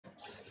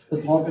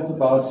The talk is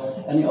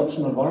about any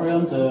optional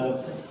variant,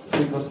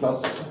 C++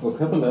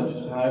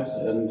 vocabulary types,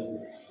 and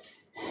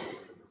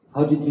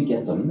how did we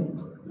get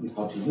them, and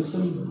how to use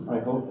them. I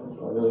hope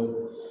I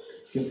will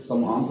give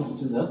some answers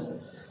to that.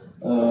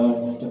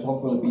 The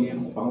talk will be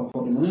about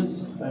 40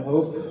 minutes, I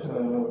hope.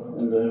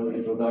 In the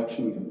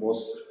introduction it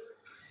was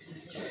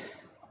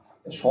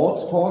a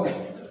short talk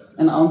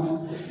announced.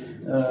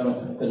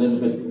 A little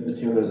bit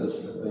material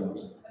is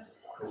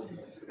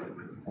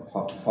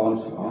found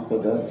after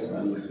that,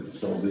 and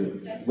so we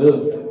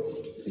will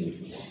see.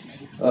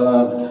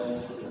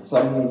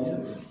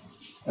 Some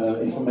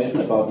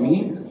information about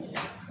me,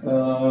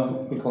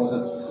 because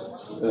it's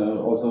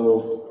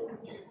also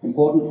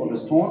important for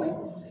this talk.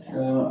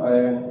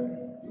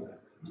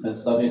 I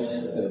studied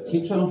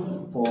teacher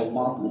for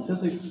math and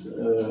physics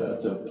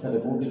at the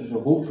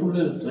Pädagogische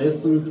Hochschule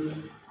Dresden,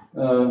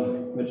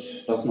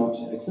 which does not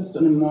exist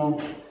anymore.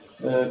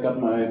 Got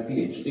my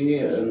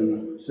PhD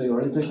in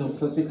theoretical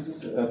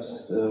physics at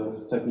the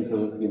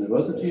Technical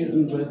University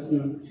in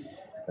Dresden,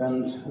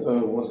 and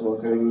was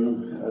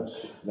working at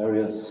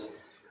various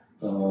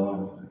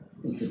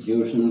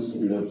institutions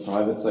in the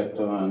private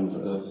sector and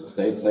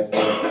state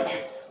sector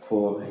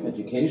for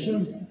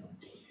education.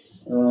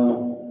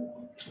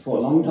 For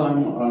a long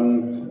time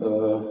I'm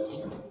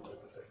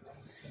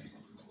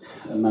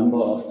a member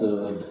of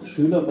the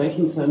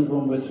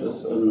Schülerrechenzentrum, which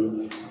is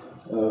a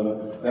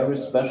very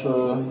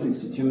special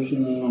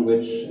institution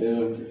which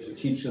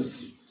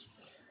teaches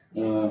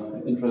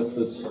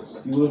interested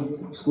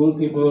school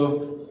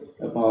people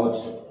about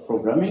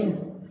programming.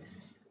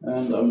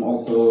 And I'm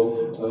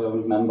also a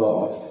member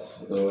of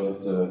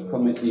the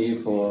committee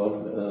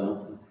for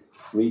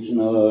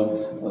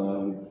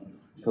regional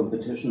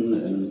competition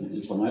in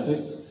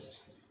informatics,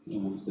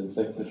 the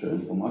Sächsische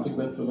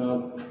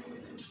Informatikwettbewerb.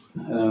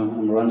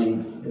 I'm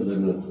running a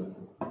little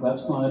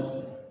website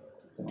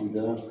down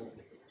there,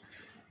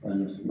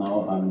 and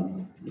now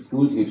I'm a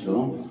school teacher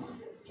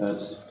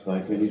at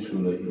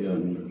Schule here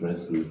in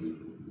Dresden.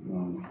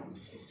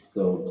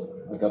 So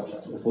I got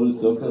a full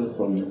circle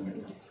from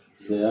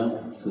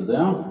there to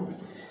there,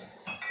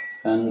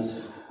 and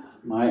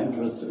my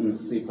interest in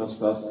C++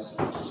 was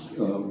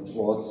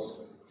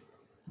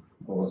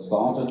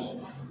started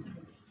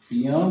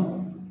here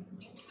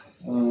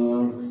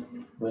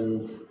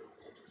when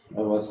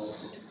I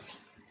was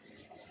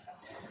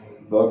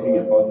working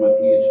about my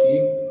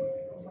PhD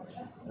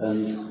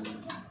and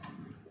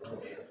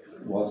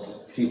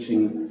was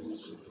teaching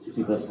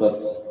C++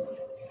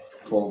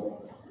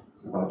 for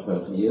about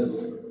 12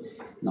 years.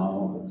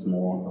 Now it's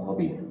more a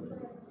hobby.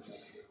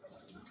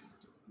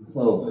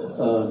 So,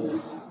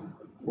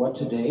 what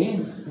today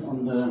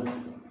on the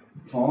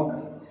talk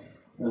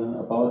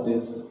about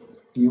these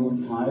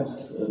new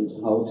types and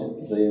how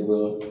they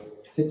will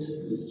fit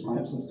in the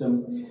type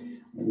system,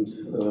 and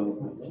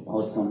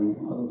about some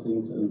other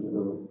things, and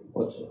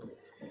what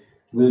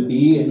will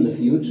be in the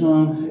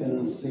future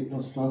in C++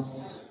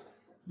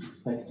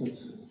 expected.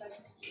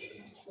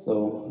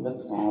 So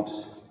let's start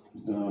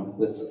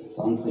with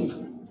something.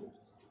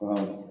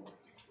 The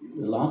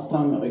last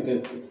time I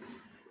gave a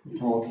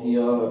talk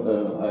here,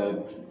 I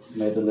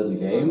made a little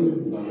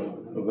game,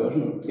 a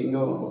version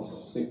bingo of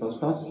C++.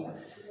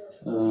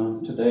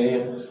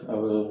 Today I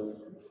will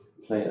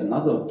play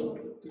another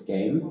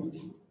game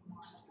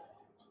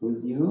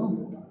with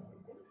you.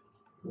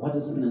 What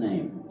is in the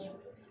name?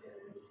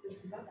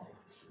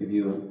 If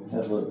you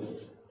have a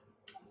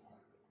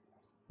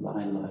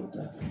line like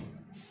that.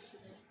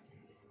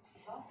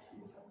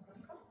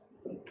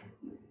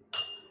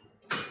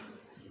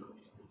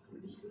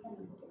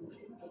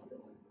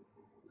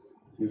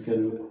 You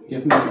can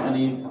give me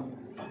any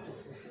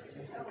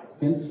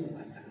hints?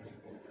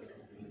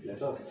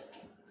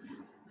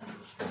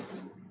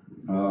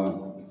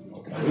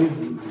 Okay,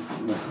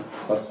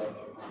 but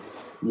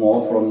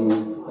more from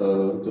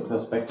the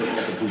perspective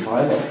of the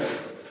compiler,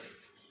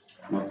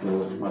 not so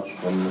much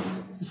from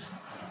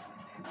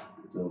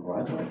the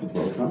writer of the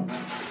program.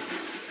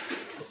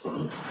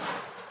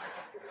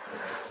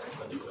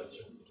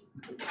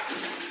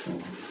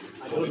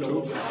 I don't know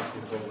what you're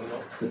asking for.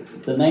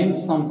 The name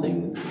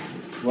something.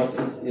 What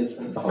is it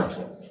about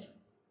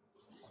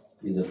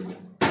in this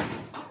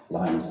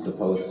line?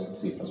 Suppose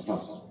C++.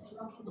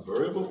 A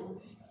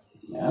variable?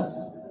 Yes.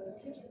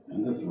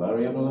 And this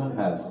variable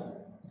has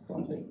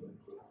something.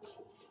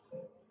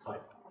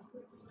 Type.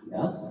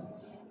 Yes.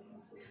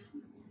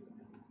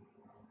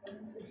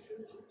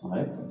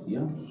 Type is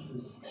here.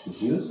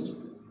 It's used.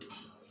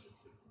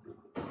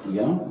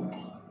 Here.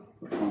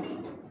 What's some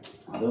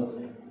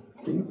others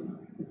thing?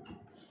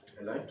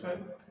 A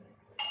lifetime?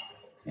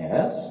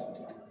 Yes.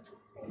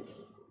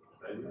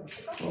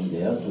 From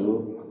there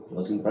to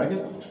closing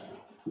brackets,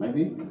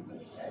 maybe.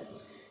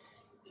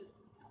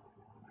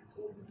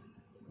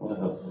 What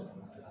else?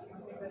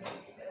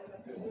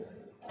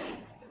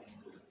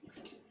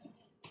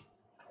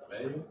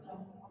 Value?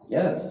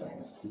 Yes.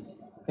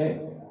 Okay.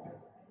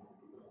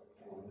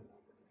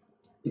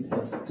 It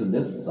has to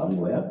live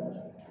somewhere.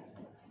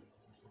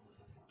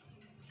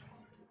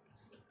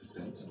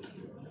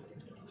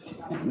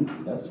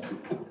 Depends, yes.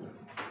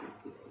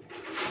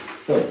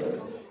 So,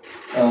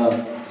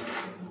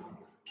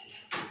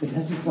 it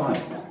has a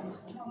size.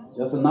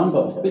 There's a number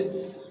of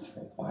bits,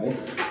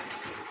 bytes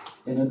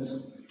in it.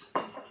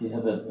 We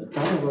have a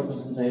double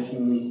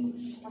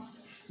representation,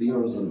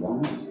 zeros and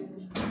ones.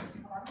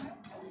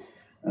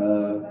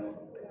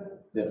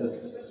 There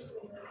is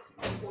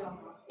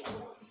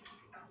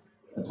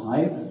a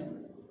type,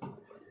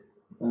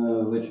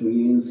 which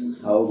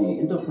means how we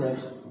interpret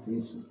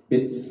these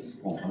bits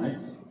or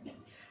bytes.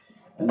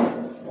 And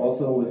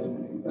also with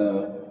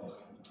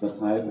the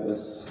type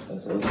is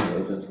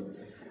associated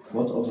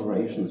what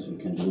operations we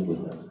can do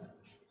with it.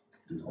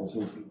 And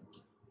also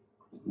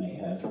it may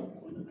have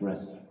an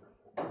address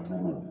in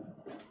memory.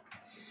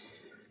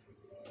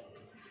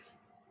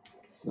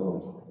 So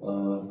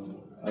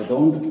I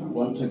don't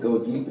want to go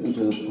deep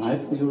into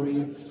type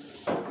theory.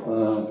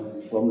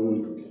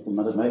 From the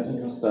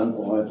mathematical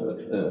standpoint,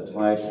 a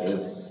type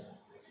is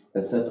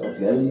a set of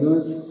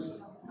values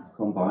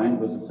combined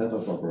with a set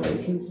of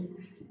operations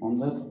on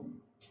that.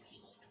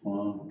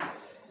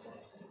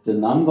 The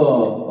number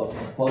of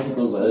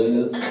possible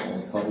values,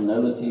 or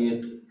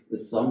cardinality,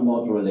 is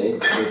somewhat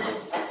related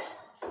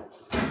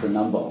with the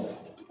number of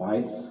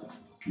bytes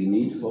we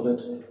need for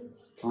that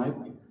type.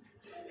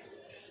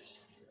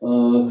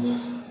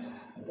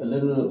 A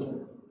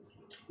little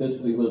bit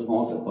we will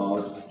talk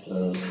about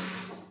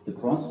the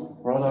cross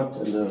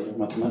product in the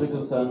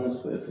mathematical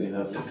sense. If we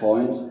have a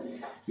point,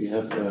 we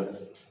have a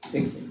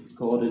x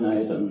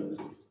coordinate and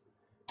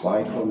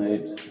y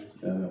coordinate,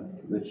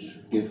 which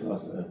give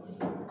us a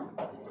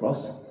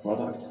cross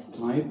product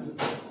type.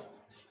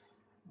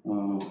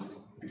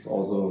 It's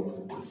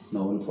also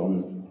known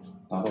from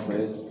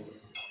database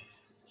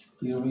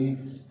theory.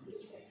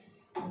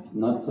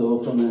 Not so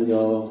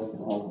familiar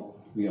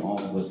we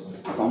are with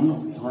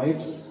some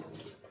types,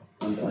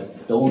 and I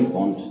don't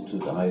want to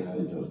dive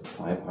into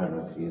type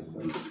hierarchies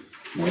and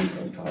names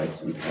of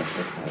types and types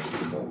of types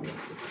and so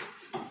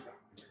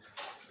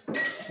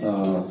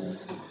on.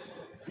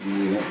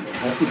 We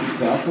have to be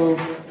careful,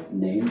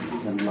 names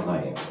can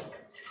lie.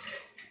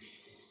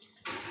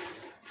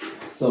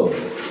 So,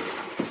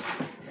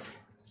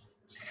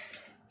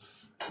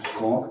 this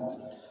talk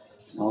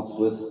starts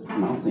with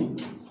nothing.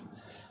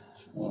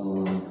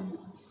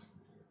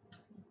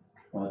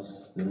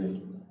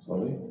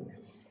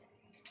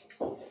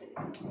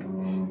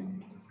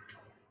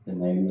 The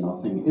name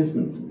nothing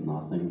isn't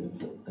nothing,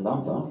 it's a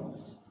lambda.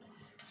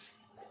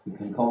 You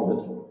can call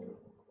it,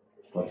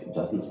 but it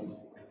doesn't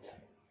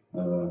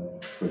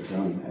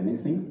return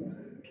anything,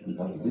 it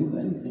doesn't do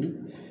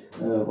anything.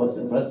 What's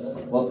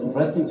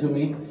interesting to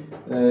me,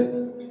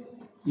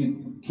 you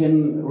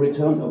can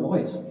return a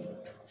void.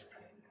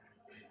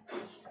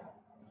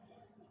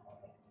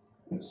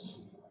 It's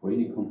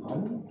really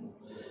compiled.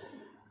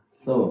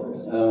 So,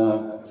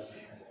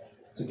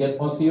 to get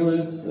more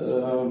serious,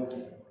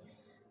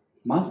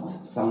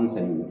 must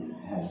something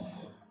have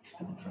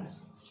an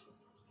address?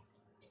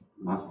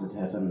 Must it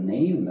have a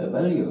name, a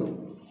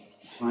value,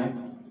 type,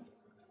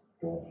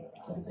 or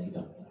some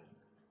data?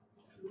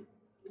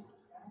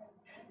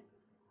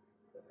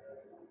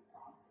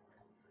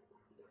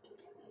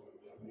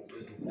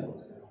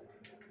 No.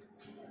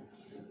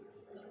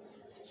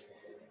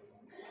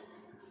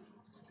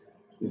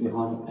 If you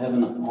have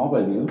an R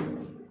value,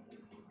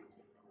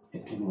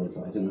 it can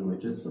reside in a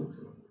register,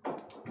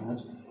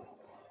 perhaps,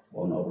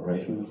 or an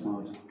operation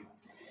result.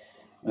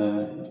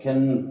 It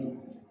can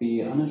be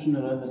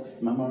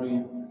uninitialized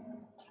memory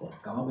or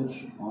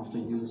garbage after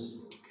use.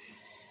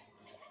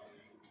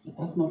 It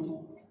does not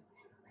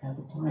have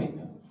a type.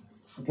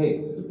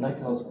 Okay, the black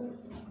house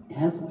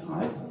has a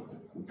type.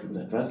 It's an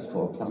address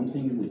for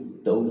something. We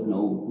don't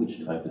know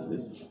which type it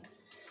is.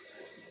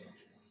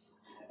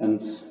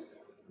 And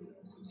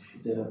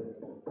there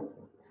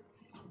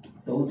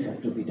don't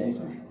have to be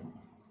data.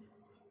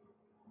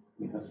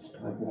 We have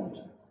type what.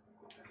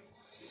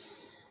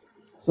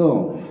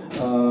 So,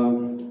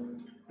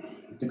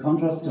 the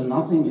contrast to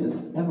nothing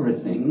is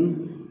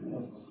everything.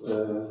 As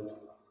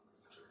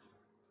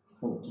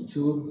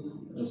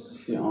 42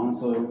 is the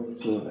answer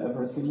to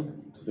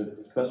everything, to the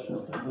question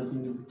of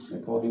everything,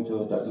 according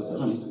to Douglas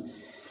Adams.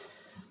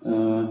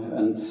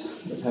 And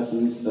it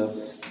happens that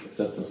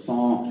the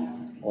star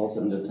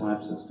also in the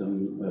type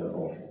system,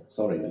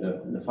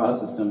 in the file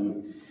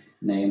system,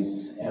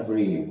 names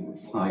every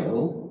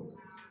file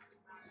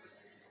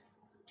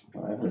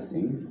or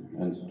everything,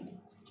 and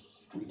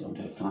we don't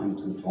have time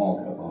to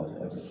talk about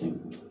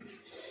everything.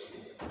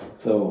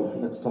 So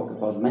let's talk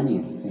about many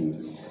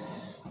things.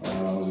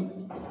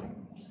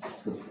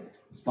 The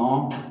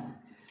star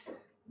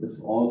is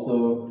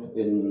also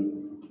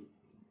in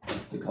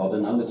the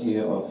cardinality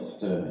of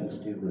the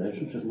entity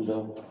relationship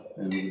model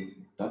in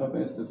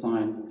database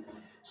design.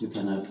 You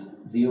can have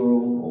 0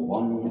 or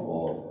 1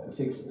 or a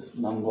fixed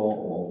number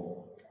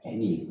or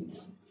any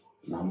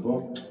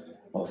number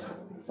of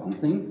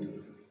something.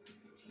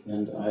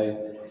 And I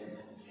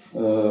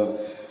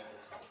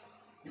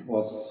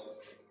was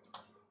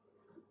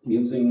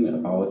musing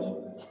about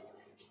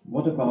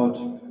what about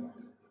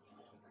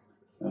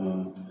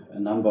a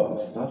number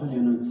of data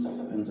units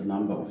and a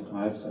number of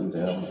types, and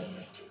there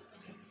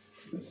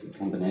is a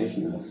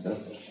combination of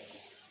that.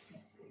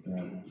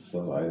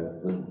 So I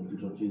will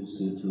introduce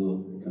you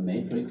to a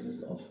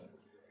matrix of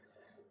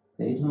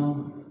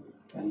data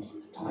and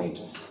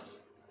types.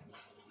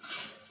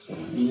 So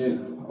in the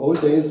old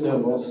days there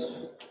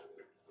was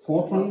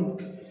Fortran.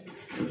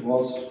 It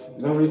was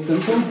very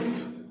simple.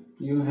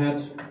 You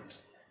had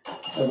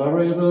a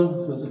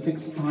variable with a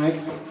fixed type.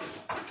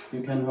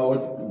 You can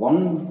hold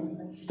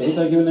one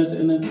data unit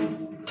in it,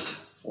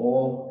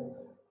 or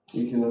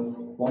if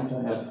you want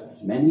to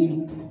have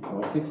many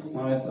or a fixed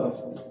size of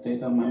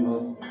data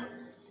members,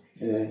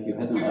 you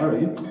had an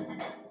array.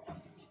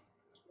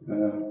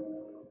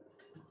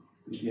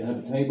 If you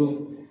have a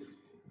table,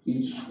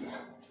 each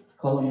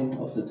column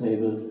of the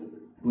table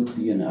would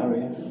be an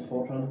array in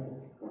Fortran.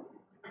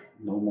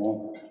 No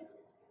more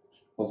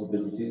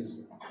possibilities.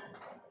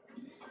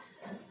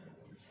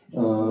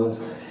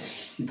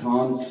 You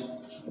can't,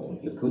 or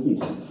you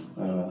couldn't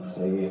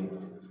say,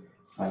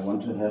 I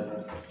want to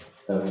have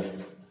a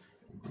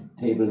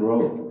table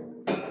row.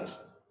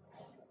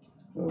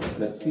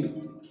 Let's see.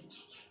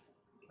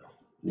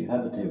 We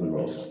have a table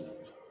row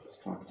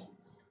struct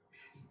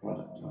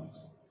product type.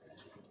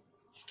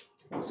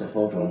 So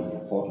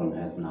Fortran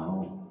has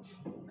now.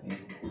 Okay.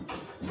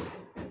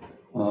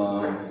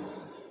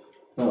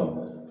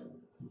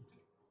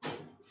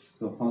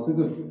 So far so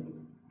good.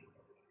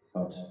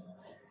 But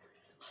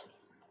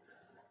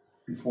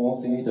before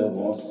C there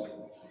was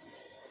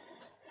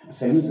a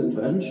famous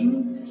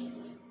invention,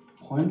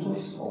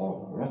 pointers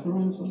or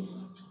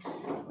references,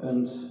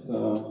 and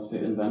the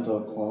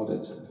inventor called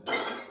it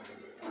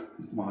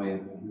my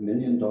 $1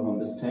 million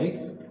mistake.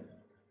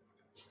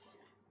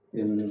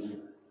 In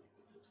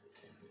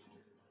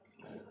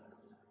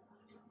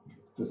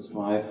the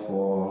strive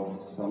for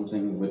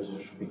something which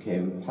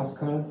became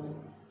Pascal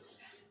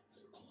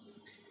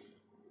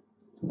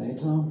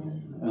later,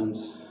 and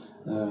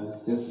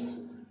this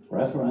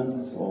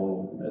references,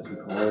 or as we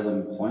call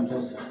them,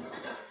 pointers,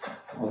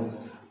 are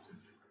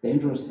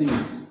dangerous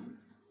things.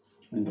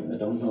 And I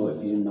don't know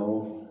if you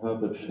know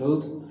Herbert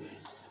Schild,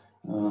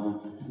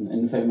 an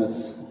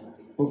infamous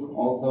book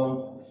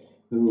author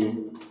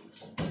who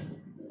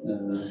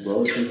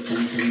wrote this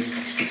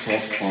sentence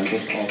because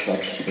pointers are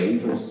such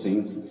dangerous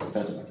things, it's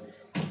better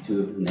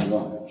to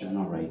never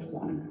generate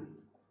one.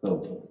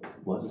 So,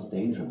 what is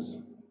dangerous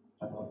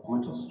about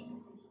pointers?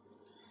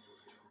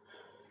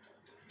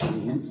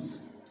 Any hints?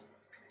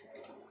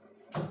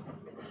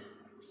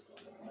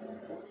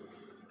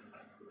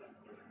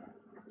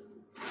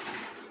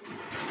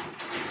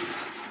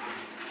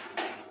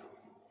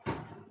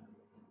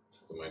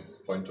 So my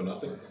point to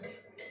nothing?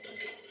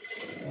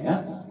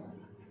 Yes.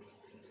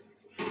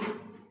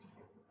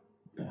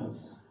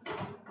 Yes.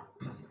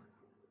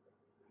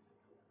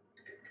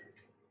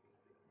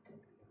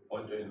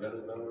 Point to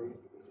invalid memory?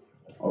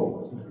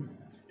 Oh.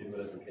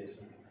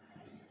 Invalidification?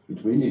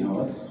 It really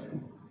hurts.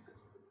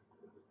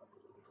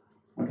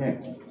 Okay.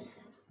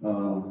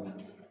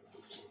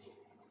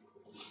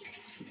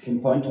 It can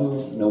point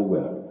to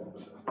nowhere.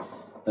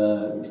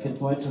 It can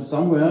point to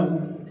somewhere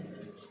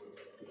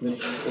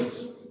which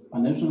is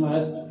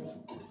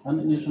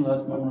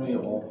uninitialized memory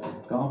or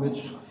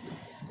garbage.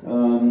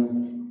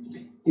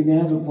 If we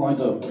have a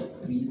pointer,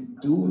 we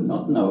do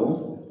not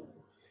know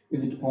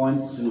if it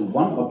points to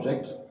one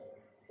object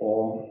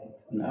or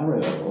an array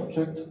of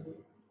objects.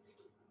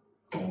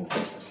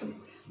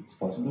 It's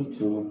possible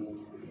to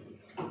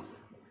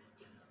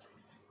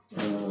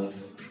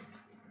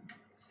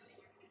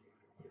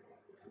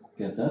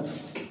get that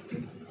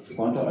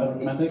pointer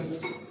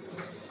arithmetics,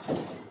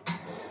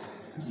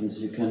 and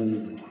you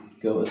can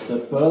go a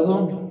step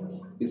further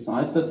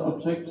beside that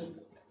object.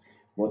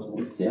 What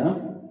is there?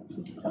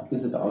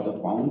 Is it out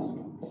of bounds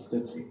of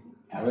that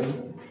array?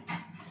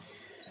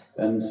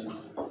 And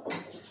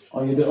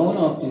are you the owner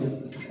of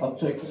the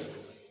object?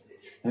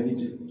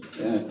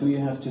 Do you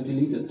have to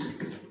delete it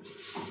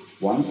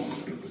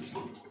once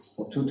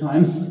or 2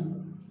 times?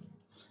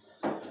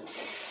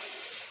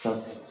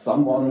 Does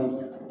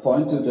someone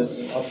point to that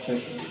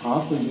object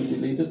after you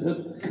deleted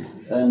it?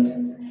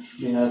 And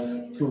we have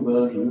 2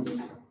 versions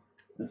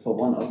for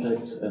one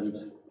object and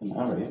an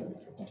array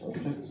of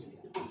objects,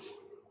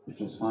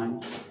 which is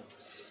fine.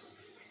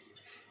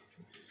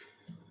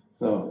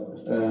 So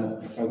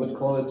I would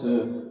call it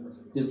a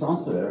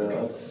disaster area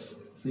of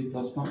C++,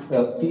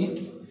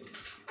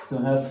 to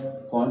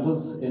have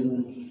pointers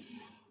in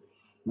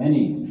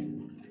many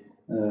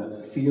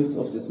fields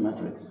of this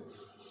matrix.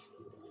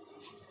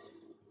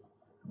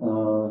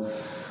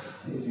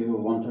 If you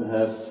want to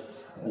have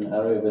an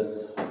array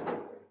with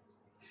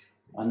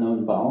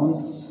unknown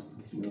bounds,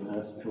 you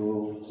have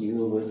to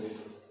deal with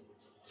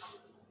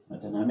a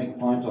dynamic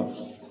pointer.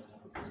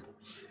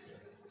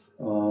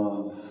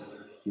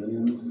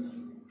 Unions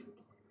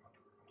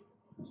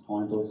as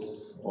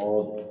pointers,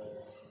 or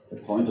a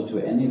pointer to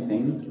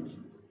anything,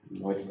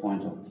 void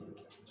pointer.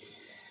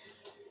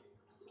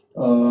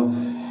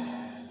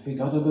 We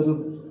got a little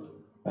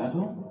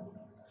better.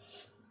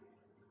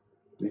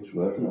 Which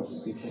version of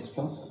C++?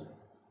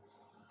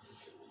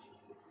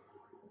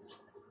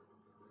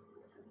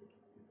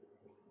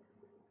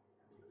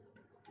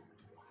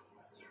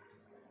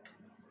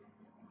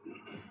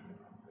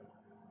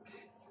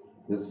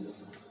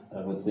 This, I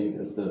would think,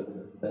 is the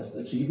best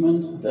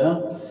achievement there.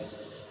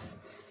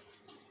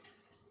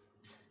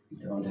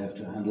 You don't have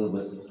to handle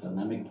with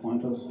dynamic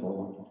pointers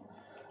for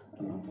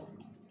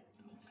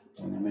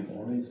dynamic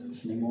arrays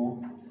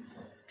anymore.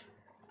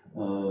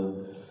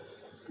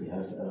 We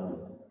have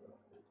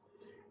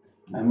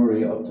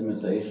memory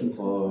optimization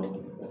for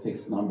a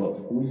fixed number of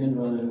Boolean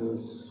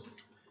values.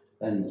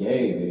 And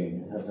yay,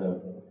 we have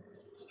a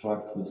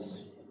struct with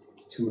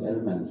 2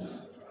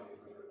 elements.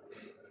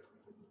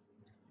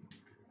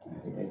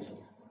 98.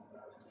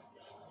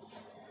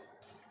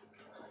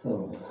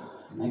 So,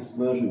 next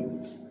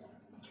version.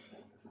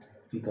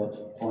 We got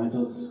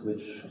pointers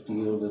which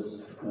deal with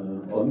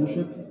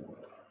ownership.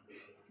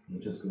 We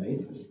just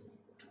made.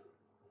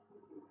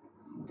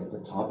 We get a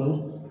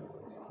tuple,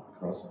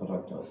 cross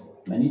product of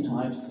many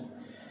types,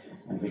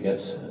 and we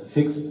get a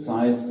fixed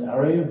sized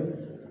array.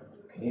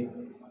 Okay.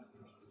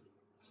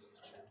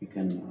 We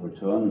can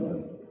return an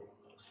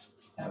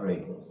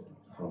array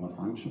from a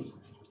function.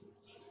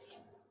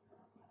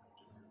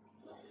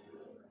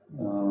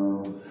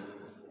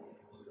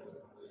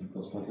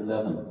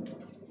 C++11.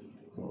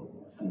 So,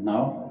 and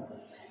now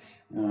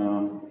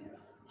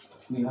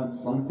we have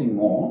something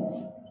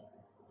more.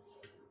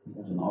 We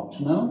have an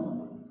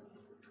optional,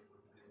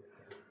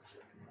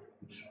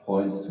 which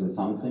points to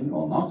something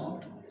or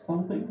not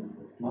something,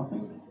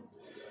 nothing.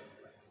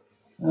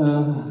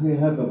 We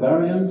have a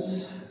variant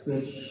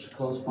which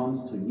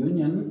corresponds to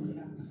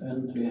union,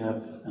 and we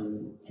have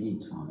an any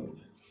type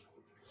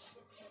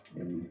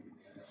in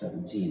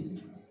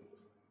 17.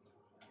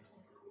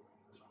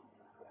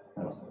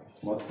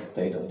 What's the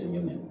state of the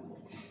union?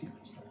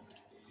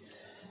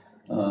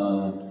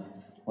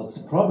 What's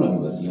the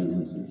problem with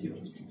unions in C++?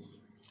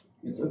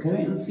 It's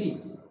okay in C,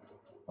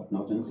 but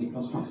not in C++.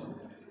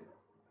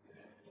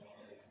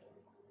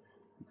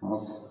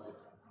 Because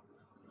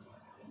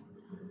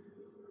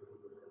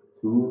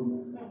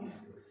who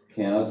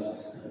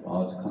cares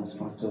about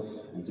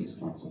constructors and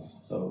destructors?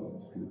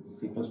 So in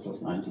C++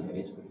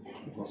 98,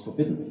 it was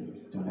forbidden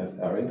to have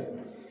arrays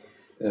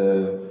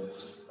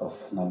of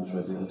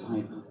non-trivial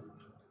type.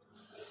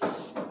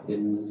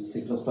 In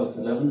C++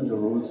 11, the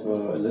rules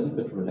were a little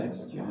bit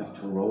relaxed. You have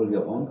to roll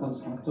your own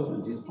constructor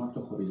and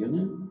destructor for the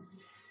union.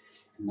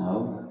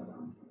 Now,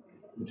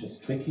 which is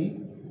tricky,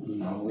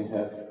 now we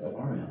have a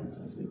variant.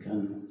 So you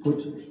can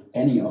put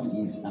any of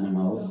these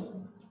animals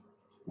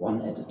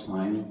one at a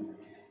time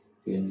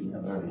in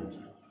a variant.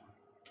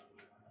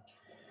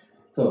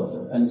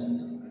 So, and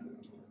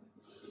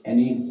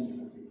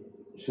any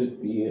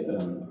should be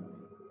a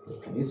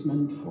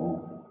replacement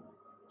for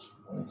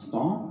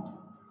star.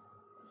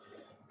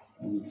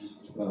 And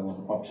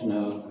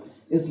optional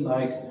is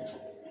like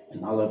a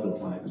nullable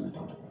type in a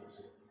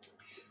database.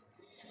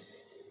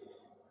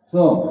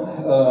 So,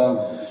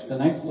 the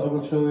next I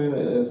will show you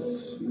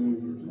is,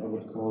 I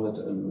would call it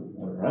a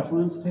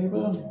reference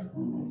table.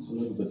 It's a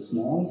little bit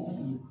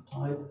small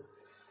type.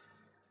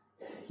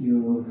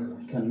 You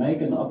can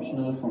make an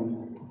optional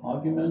from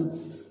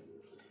arguments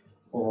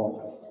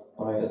or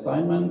by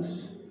assignment,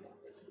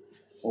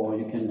 or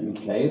you can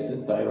place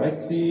it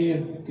directly,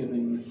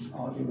 giving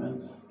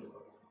arguments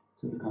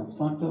to the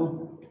constructor.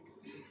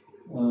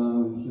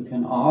 You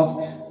can ask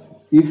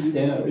if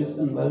there is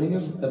a value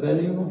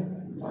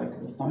like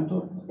a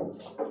pointer,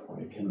 or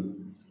you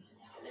can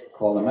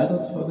call a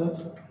method for that.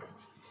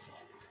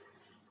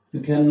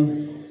 You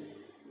can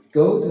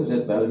go to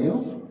that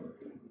value,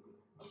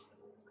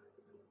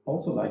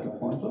 also like a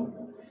pointer,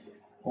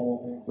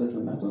 or with a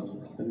method.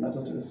 The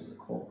method is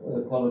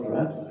colored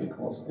red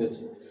because it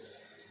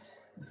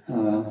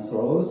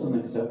throws an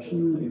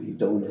exception if you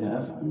don't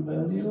have a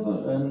value,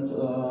 and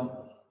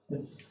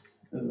it's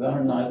a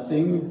very nice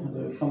thing.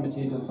 The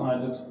committee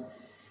decided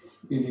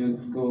if you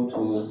go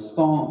to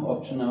star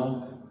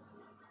optional,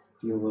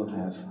 you will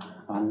have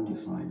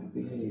undefined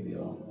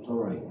behavior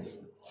array.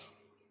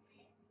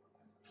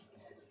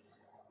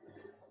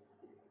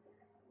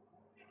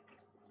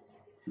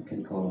 You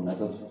can call a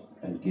method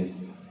and give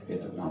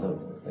it another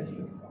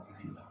value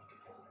if you like.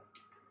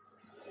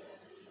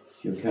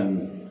 You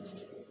can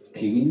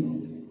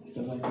clean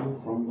the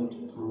value from that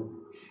type,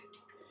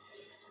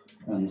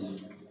 and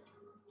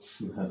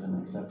you have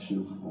an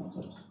exception for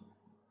that.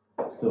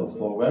 So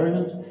for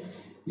variant,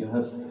 you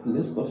have a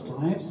list of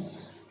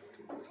types.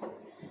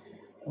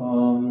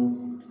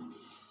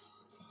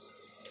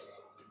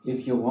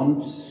 If you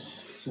want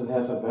to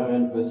have a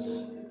variant with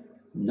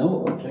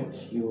no object,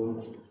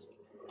 you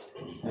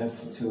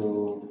have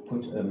to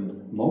put a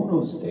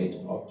monostate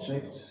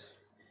object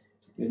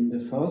in the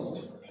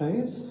first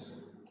place.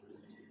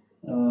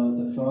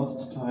 The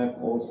first type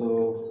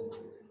also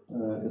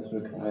is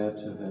required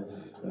to have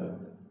a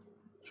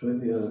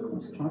trivial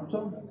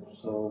constructor,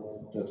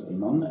 so that a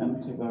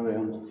non-empty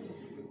variant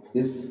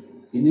is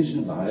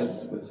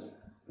initialized with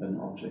an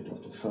object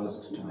of the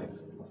first type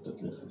of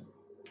that list.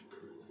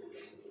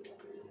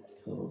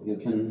 So you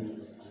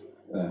can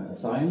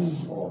assign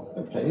or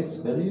replace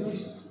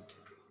values,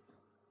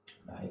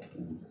 like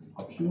in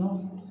optional.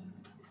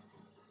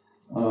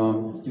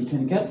 You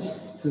can get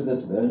to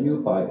that value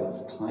by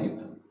its type.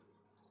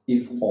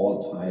 if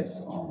all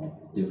types are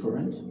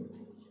different,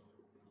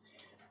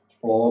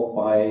 or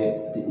by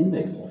the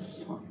index of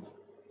the type.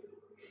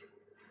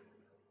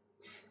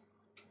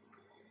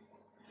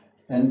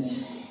 And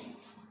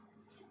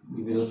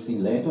we will see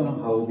later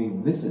how we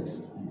visit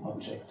an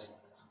object.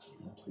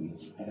 That we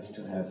have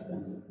to have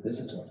a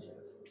visitor.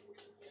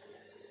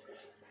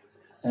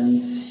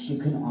 And you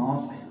can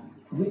ask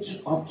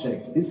which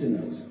object is in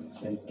it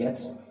and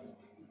get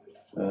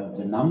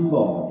the number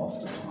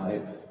of the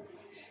type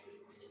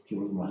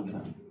during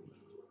runtime.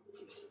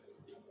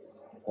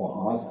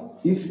 Or ask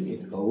if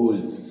it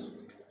holds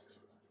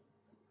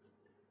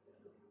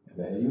a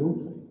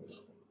value.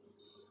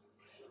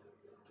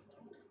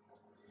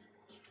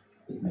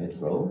 It may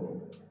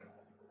throw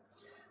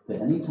the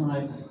any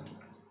type.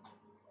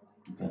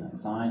 You can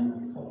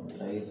assign for a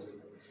place.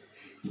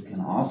 You can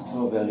ask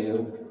for a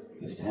value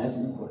if it has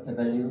a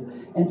value,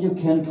 and you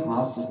can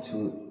cast it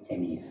to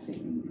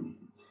anything.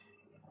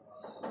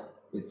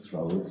 It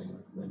throws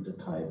when the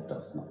type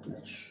does not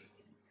match.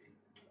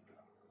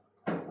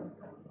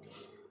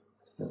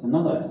 There's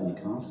another any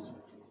cast.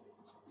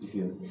 If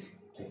you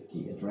take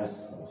the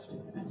address of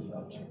the any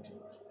object,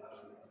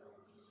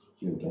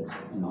 you get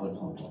a null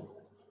pointer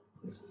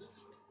if it's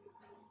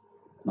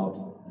not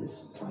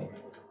this type.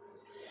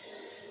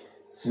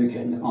 So you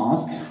can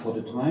ask for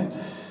the type,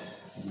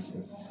 and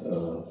it's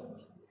the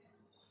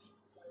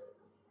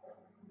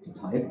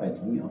type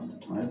ID of the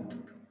type.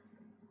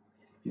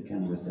 You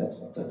can reset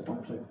that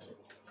object,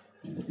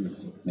 and it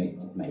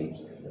may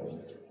throw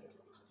it.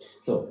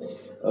 So,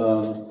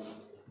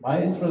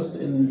 my interest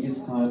in these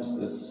types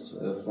is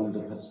from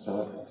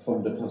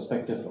the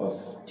perspective of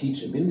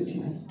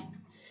teachability,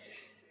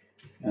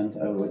 and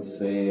I would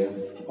say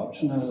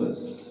optional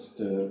is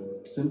the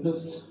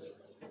simplest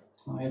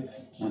type,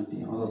 and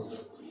the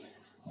others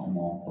are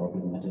more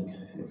problematic.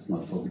 It's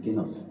not for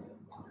beginners.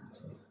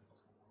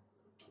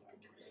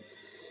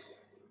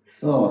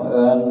 So,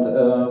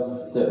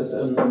 and there is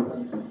a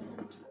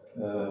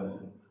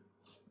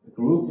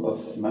group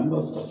of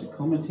members of the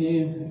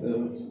committee,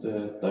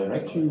 the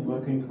direction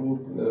working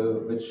group,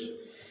 which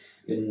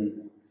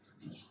in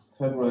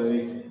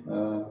February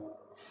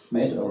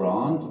made a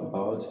round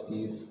about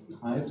these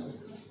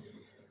types,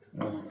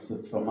 the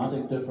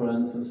chromatic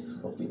differences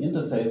of the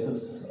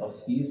interfaces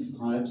of these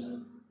types,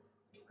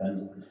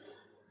 and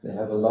they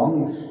have a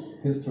long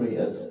history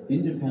as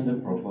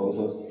independent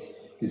proposals.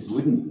 This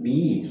wouldn't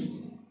be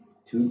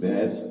too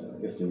bad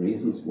if the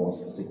reasons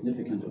was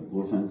significant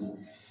improvements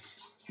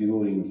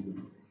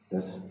during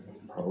that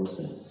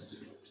process.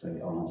 They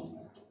are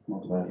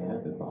not very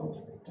happy about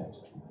that,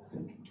 I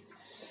think.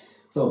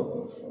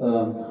 So,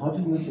 how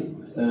to use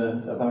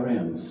a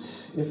variant?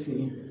 If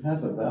we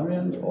have a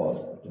variant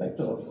or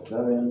vector of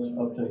variant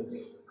objects,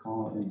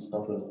 car and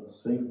double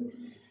string,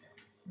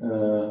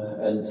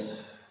 and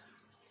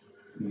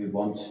we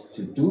want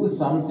to do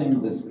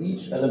something with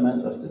each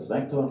element of this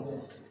vector,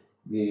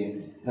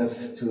 we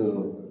have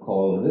to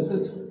call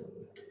visit,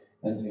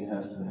 and we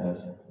have to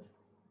have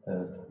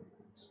a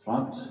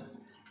struct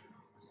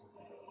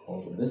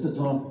called a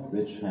visitor,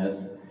 which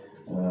has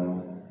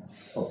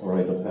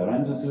operator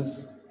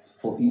parentheses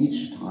for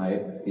each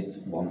type it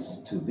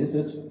wants to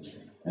visit,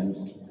 and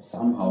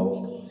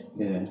somehow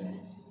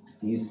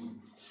these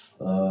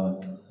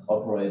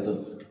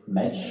operators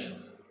match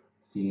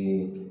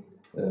the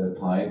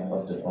type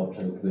of that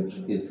object which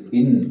is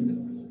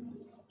in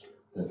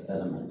that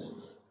element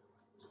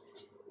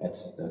at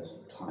that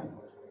time.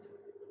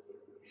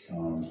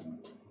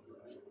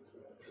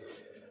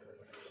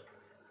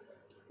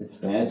 It's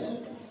bad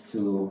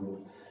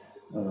to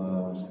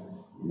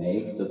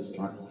make that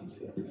struct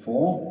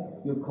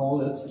before you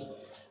call it.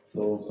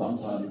 So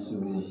sometimes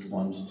you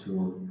want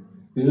to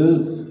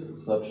build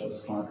such a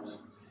struct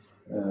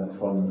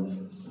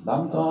from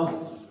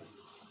lambdas.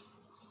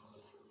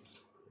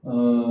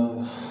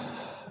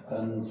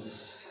 And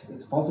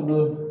it's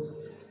possible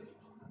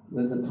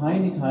with a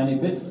tiny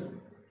bit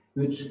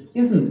which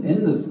isn't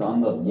in the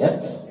standard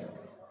yet.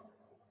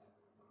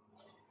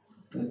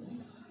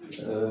 It's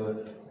a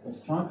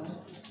struct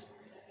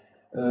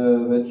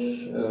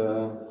which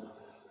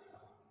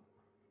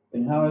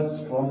inherits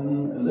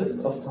from a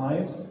list of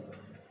types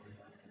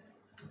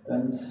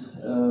and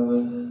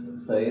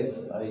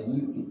says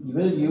you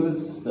will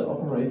use the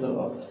operator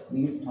of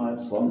these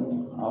types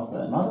one after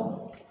another.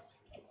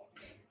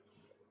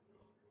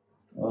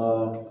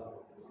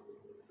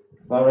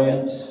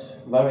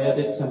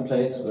 Variadic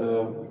templates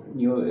were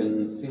new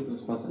in C++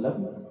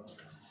 11,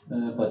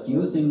 but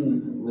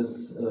using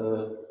this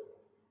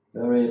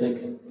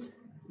variadic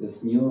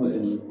is new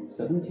in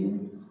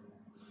 17.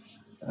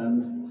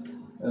 And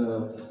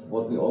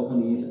what we also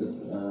need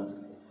is a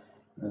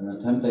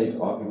template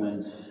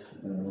argument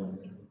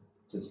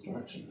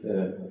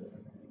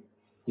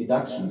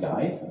deduction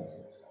guide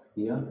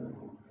here,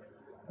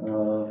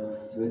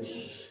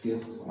 which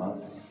gives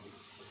us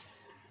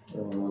a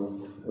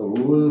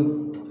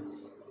rule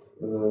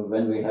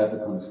when we have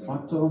a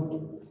constructor,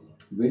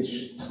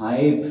 which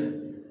type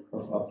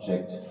of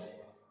object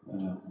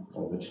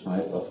or which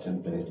type of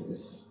template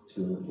is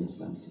to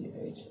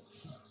instantiate.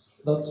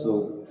 Not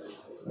so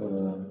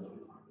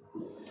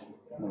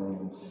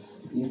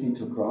easy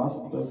to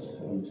grasp that,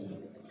 and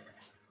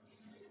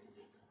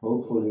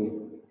hopefully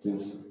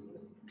these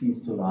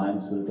two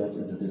lines will get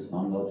into the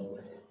standard,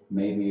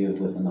 maybe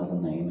with another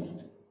name.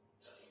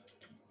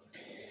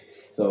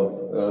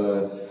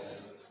 So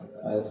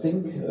I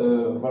think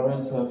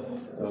variants have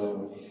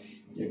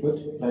a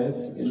good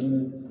place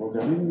in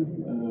programming.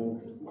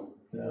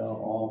 There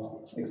are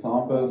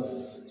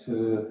examples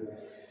to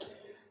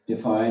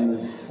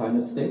define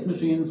finite state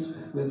machines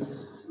with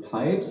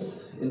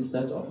types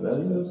instead of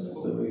values,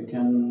 so you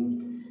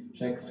can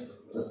check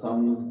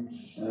some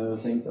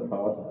things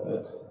about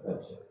it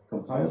at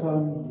compile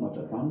time, not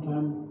at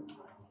runtime.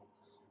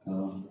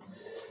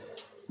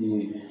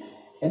 The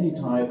any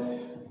type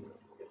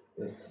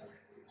is,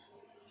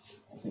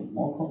 I think,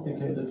 more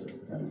complicated.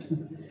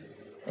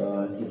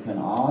 You can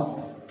ask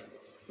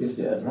if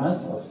the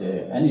address of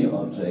the any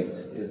object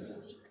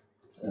is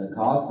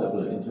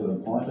castable into a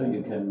pointer.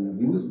 You can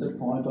use the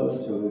pointer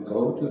to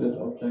go to that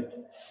object.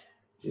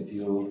 If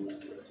you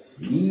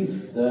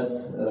leave that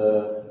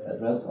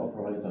address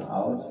operator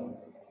out,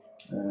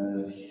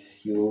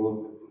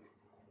 you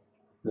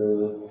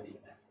will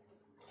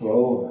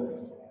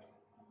throw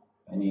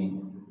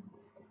any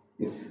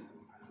if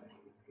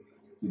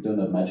you do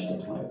not match the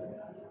type.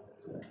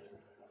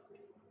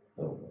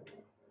 So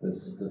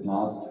this the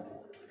last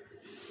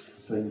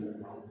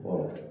string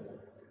or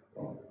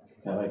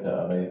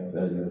character array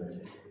value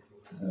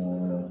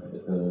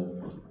it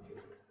will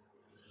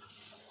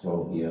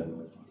throw here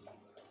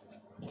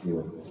if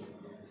you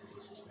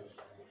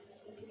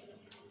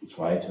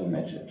try to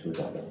match it to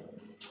double.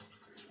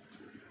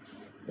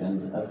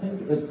 And I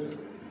think it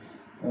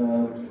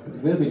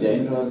will be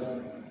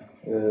dangerous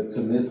to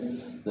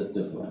miss the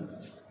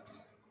difference.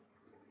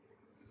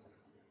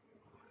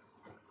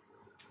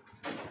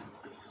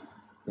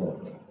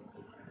 So,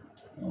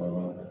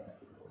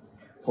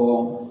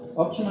 for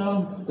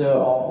optional, there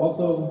are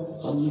also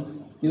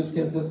some use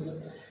cases.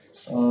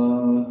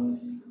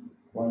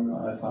 One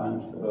I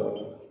find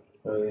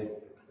very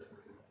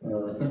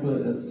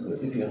simple is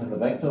if you have a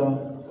vector,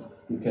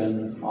 you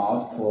can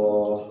ask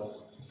for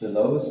the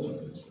lowest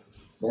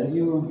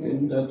value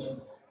in that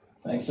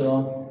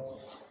vector,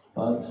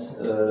 but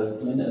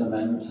min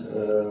element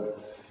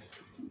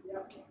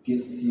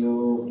gives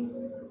you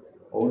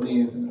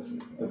only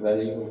a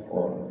value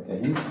or a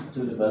hint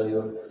to the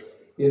value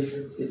if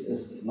it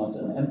is not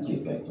an empty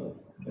vector.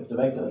 If the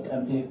vector is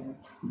empty,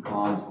 you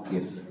can't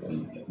give a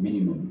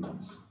minimum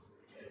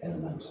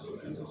element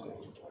in this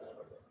vector.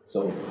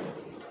 So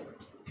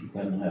you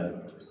can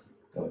have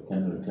or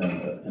can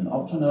return an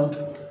optional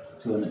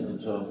to an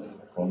integer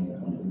from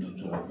an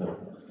integer vector.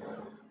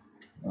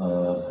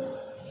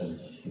 And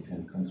you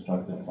can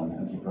construct it from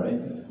empty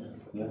braces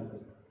here.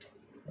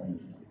 And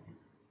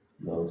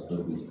those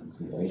will be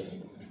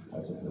created,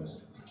 I suppose.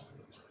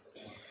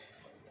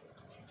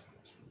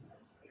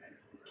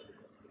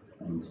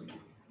 And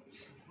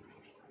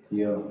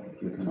here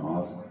you can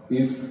ask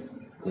if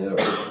there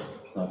is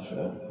such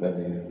a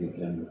value, you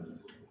can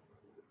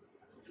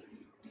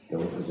go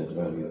to that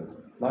value,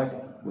 like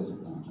with a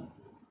pointer.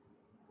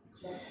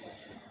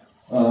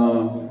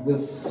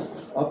 This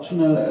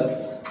optional as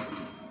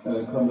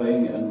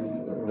conveying a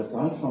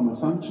result from a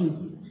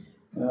function.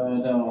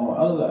 There are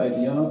other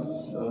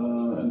ideas,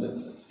 and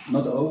it's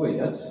not over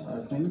yet, I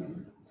think.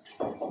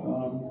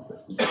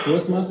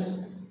 Christmas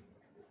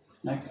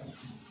next,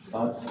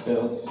 but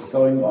there's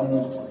going on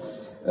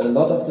a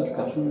lot of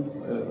discussion.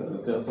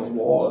 There's a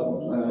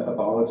war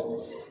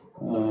about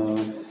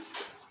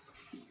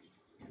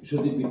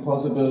should it be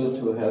possible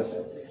to have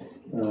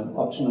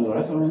optional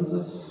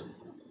references.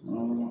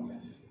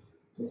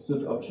 The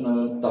std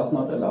optional does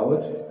not allow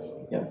it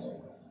yet.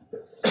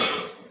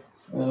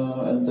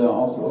 And there are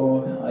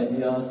also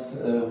ideas,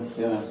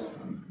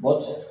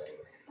 what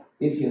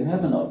if you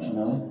have an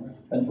optional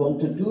and want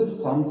to do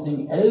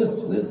something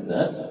else with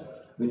that,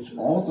 which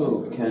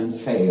also can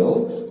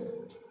fail,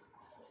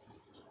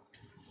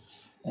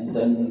 and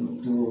then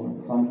do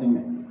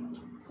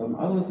some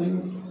other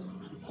things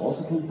which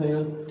also can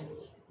fail,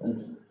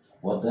 and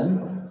what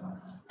then?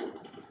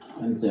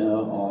 And there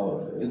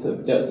is a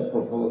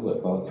proposal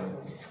about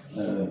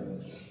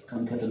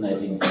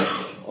concatenating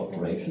such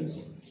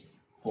operations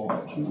for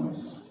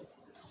optionals,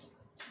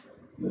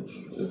 which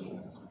is,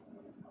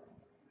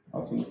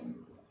 I think,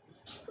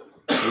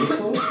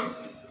 useful.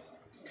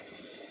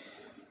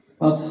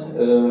 But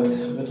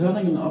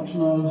returning an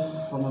optional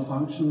from a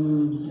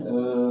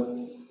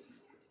function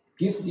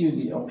gives you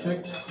the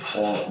object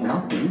or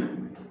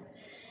nothing.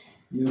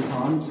 You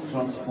can't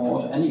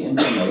transport any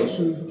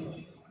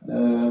information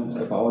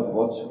about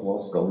what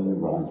was going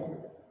wrong.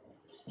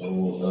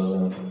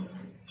 So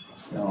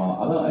there are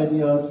other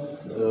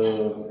ideas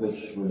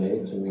which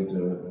relate to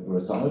the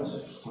result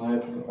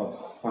type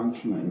of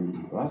function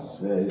in Rust,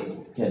 where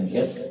you can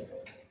get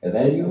a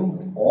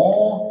value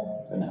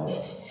or an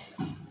error.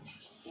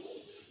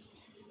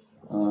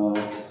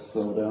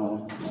 So there are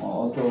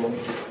also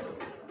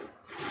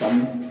some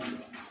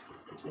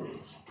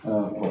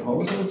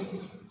proposals.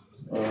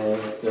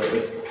 There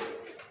is,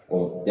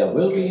 or there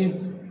will be,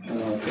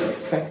 the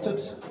expected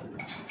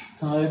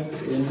type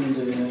in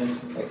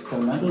the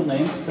experimental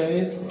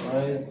namespace.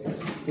 I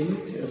think,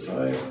 if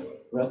I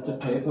read the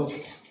papers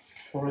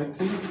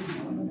correctly,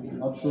 I'm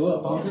not sure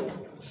about it.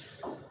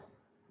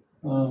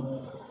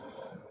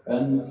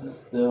 And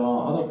there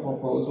are other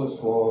proposals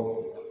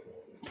for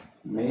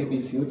maybe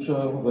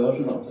future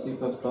version of C++,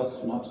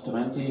 not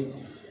 20,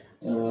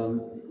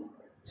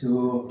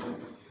 to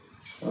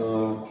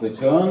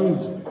return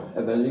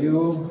a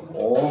value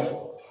or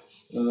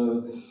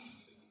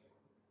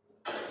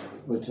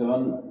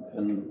return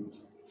an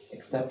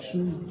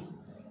exception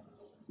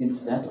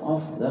instead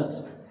of that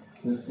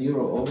with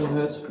zero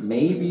overhead,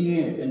 maybe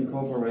in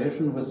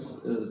cooperation with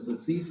the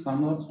C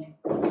standard,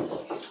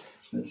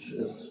 which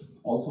is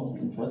also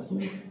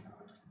interesting.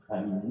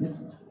 I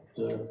missed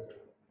the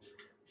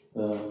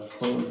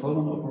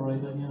colon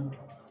operator here.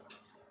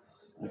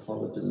 I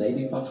call it the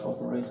ladybug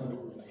operator.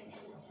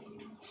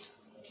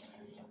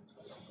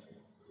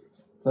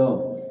 So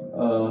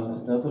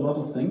there's a lot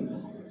of things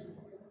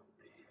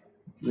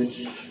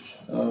which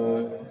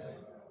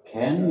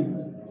can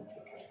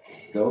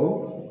go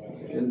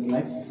in the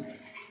next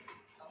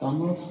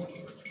standard.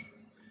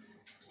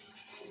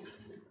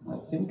 I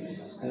think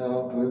there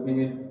will be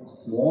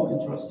more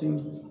interesting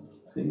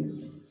things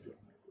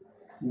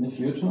in the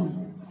future.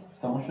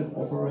 Starship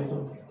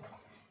operator.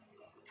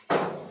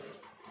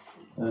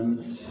 And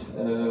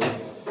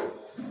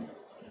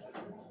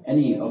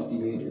any of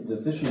the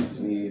decisions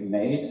we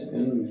made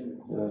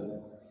in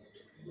the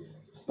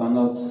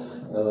standard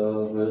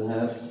will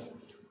have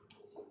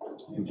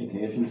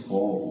implications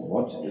for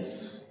what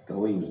is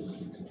going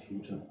in the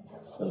future.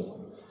 So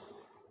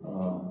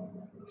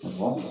that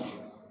was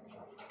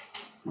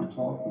my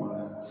talk,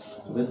 my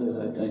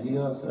little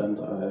ideas, and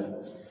I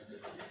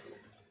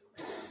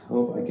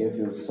hope I gave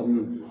you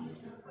some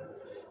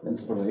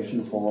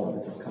inspiration for the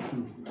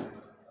discussion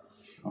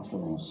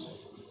afterwards.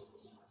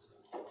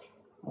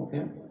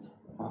 Okay,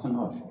 half an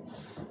hour.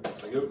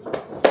 Thank you.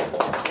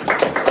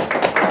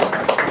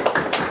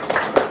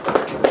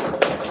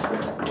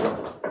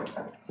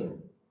 So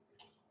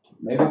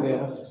maybe we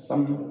have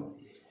some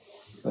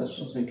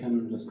questions we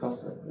can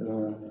discuss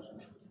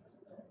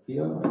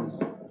here.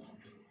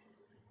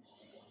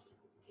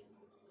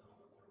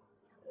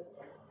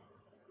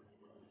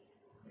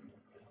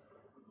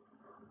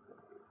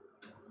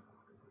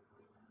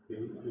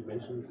 You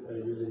mentioned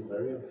using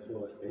variants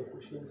for state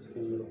machines.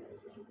 Can you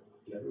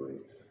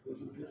elaborate a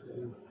little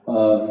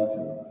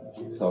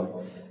bit? Sorry.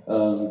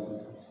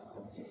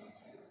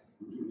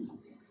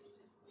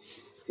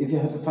 If you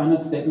have a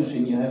finite state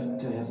machine, you have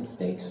to have a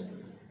state.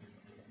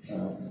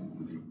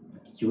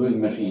 Turing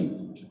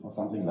machine or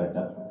something like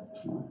that.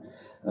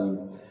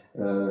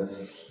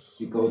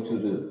 You go to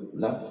the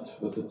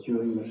left with a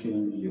Turing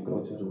machine, you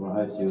go to the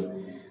right, you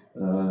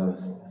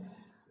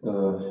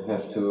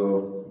have to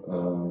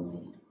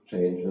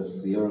change the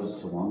zeros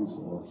to ones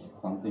or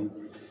something.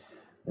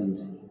 And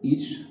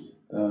each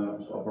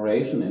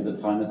operation in the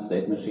finite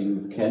state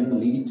machine can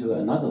lead to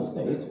another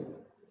state,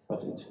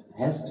 but it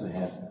has to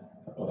have,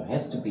 or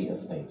has to be a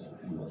state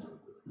in that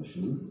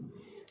machine.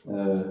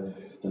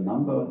 The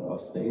number of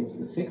states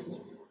is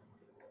fixed.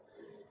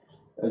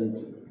 And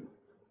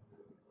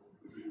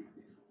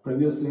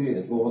previously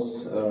it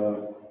was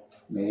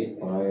made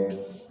by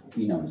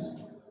enums,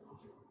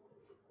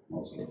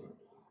 mostly.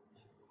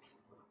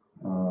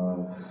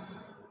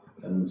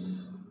 And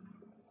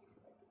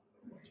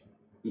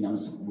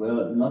enums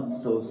were not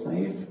so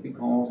safe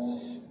because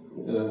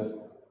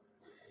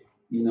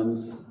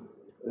enums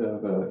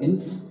were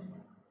ints.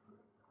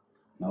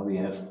 Now we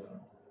have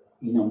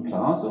enum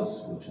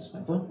classes, which is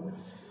better.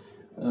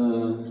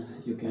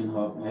 You can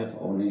have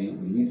only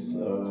these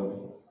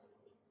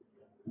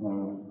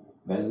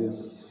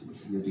values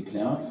you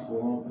declared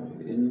for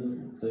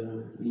in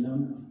the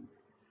enum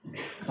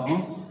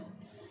class.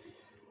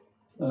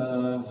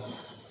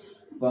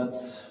 But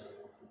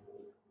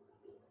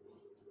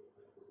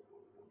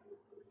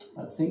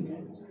I think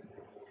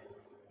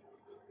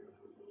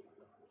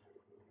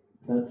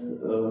that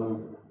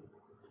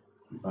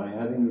by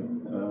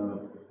having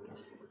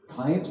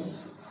types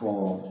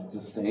for the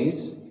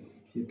state,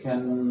 you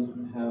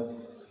can have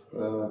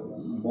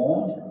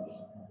more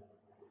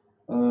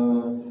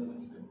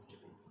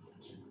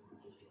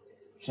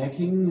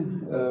checking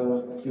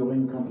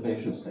during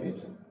compilation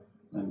state.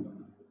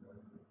 And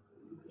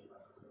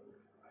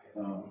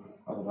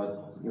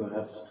otherwise, you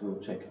have to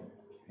check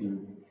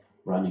in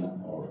running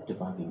or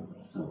debugging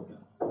mode.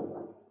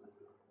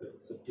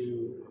 So do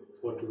you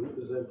want to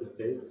represent the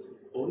states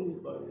only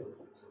by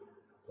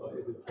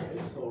the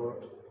types, or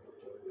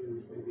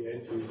in the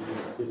end you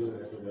still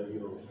have a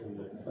value in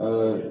the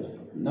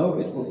No,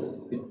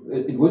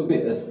 it would be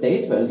a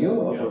state value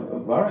of a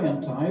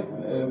variant type,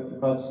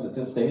 but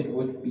the state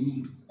would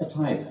be a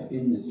type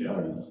in this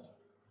variant.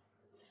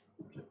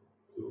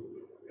 So,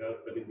 yeah,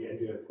 but in the end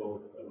you have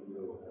both,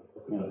 you have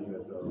the value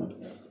as well.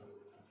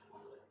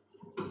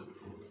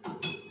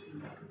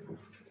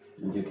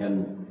 And you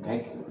can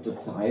pack the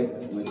type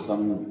with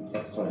some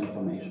extra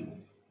information.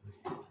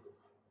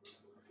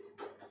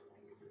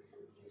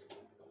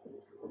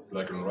 It's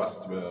like in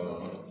Rust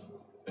where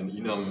an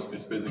enum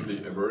is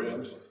basically a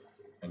variant,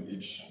 and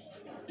each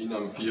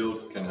enum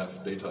field can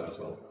have data as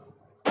well.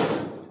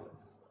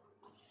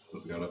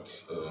 So we are not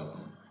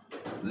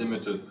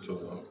limited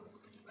to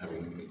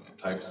having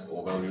types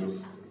or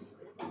values.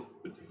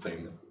 It's the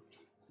same.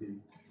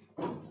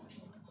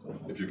 So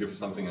if you give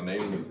something a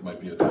name, it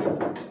might be a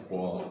type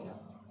or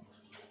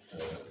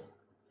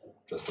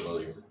just a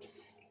value.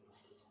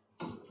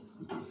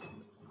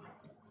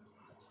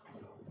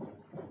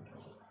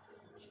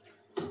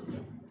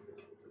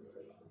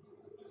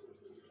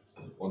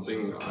 One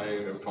thing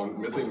I found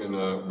missing in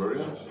a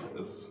variant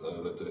is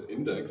that the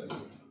index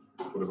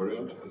for the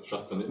variant is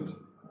just an int,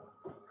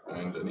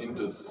 and an int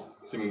is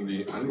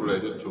seemingly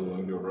unrelated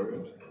to your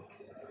variant.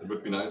 It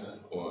would be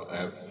nice, or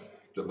I have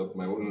developed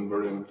my own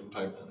variant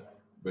type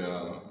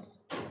where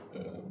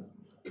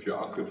if you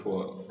ask it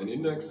for an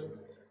index,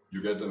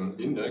 you get an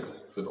index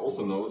that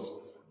also knows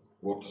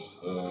what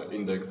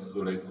index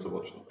relates to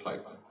what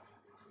type.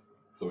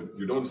 So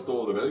you don't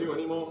store the value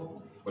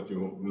anymore, but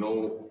you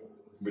know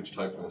which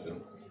type was in.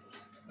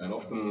 And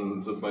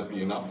often this might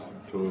be enough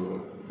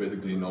to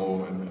basically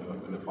know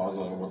in a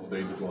parser what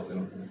state it was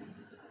in.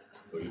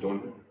 So you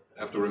don't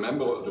have to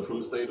remember the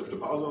full state of the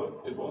parser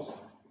it was,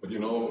 but you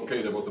know,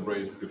 okay, there was a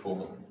brace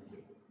before,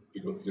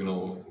 because you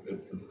know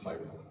it's this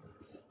type.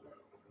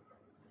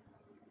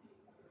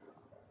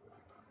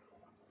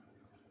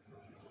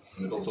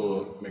 And it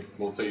also makes it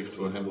more safe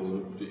to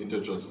handle the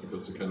integers,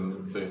 because you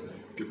can say,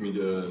 give me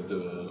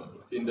the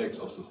index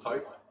of this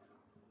type,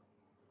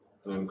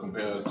 and then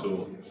compare it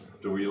to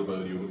the real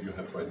value you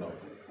have right now.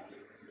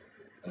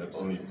 And it's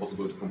only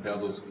possible to compare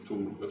those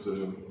two if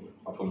they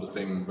are from the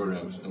same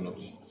variant and not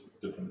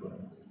different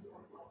variants.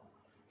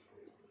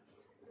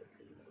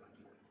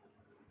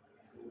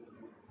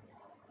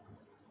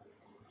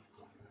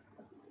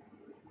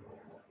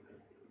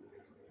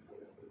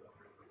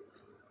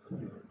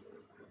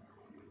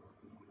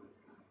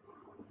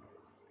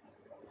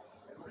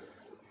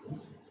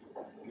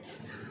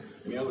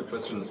 Any other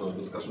questions or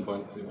discussion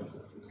points you have?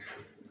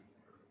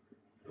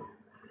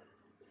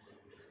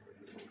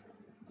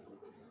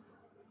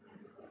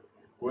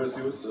 Who has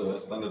used a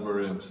standard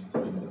variant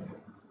in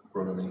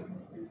programming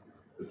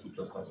with C++?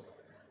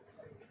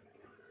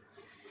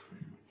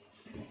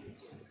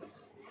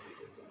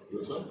 You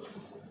as well?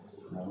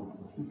 No.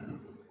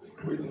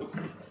 Really?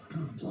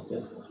 Not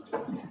yet.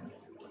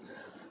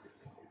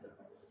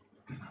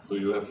 So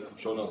you have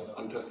shown us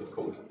untested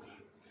code?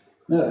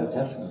 No, I've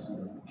tested.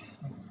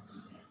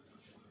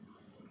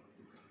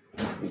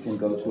 We can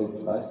go to a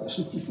live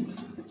session.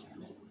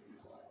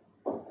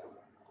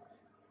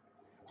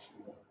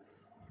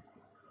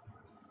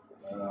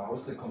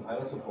 How's the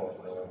compiler support?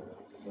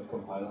 What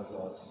compilers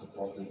are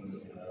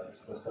supporting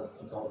C++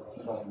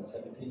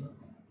 2017?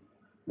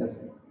 Yes.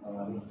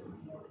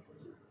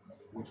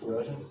 Which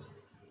versions?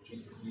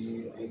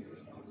 GCC 8?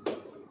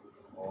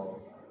 Or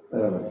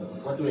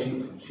What do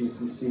you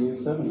GCC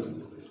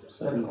 7?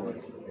 7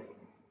 already.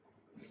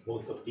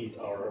 Most of these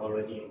are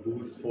already in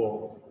boost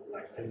for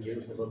like 10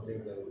 years or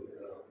something, so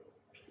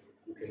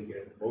you can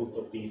get most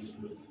of these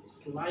with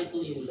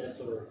slightly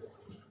lesser.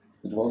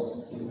 It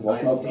was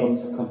not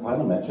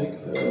compiler magic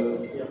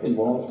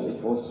involved,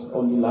 it was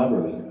only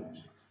library.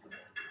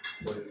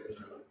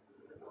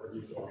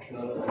 These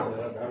optional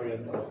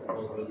variant are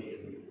already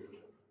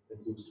in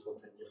boost for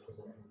 10 years or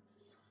something.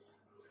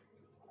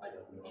 I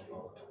don't know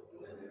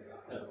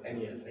about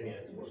any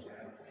export.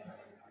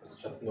 It's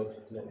just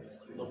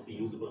not be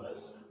usable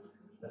as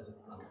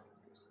it's now.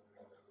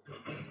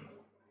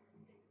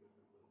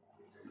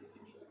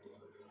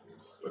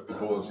 But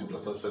before C++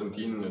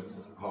 17,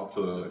 it's hard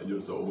to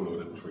use the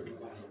overloaded trick,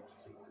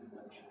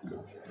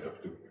 because you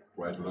have to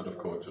write a lot of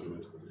code to do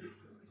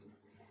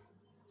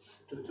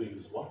it. To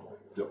use what?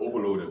 The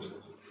overloaded.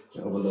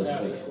 The overload Yeah,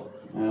 trick. that's what.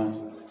 Yeah.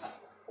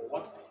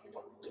 What's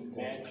the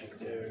magic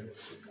there?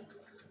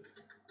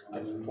 I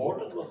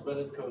thought it was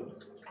valid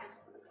code.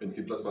 In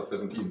C++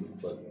 17,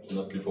 but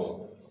not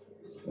before.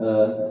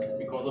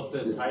 Because of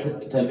the type.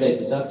 Template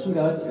deduction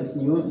guide is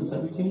new in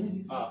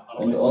 17,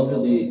 and I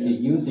also see. the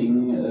using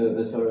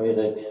with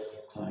varied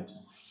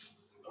types.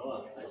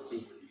 Oh, I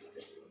see.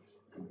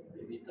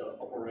 Maybe the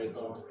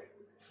operator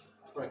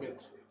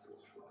bracket.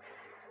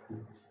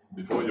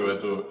 Before you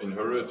had to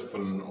inherit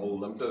from all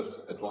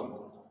lambdas at one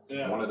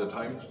at a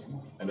time,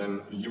 and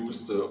then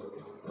use the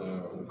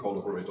call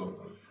operator.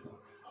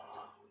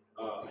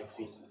 I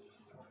see.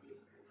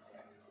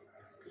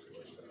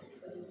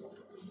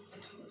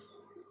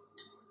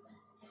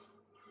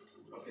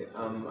 Okay,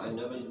 I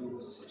never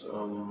used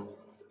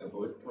a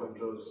void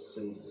pointer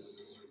since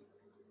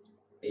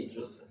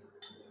ages.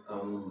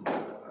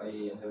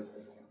 I have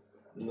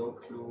no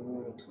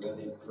clue where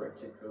the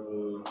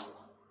practical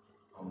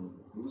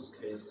use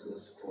case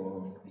is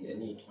for the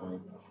any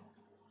type.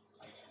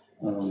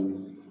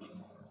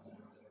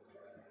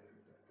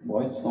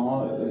 Void star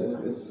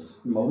is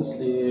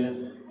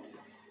mostly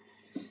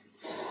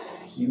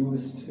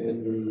used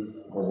in,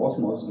 or was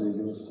mostly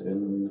used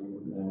in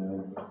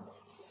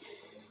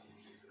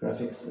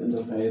graphics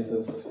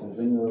interfaces for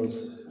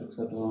Windows,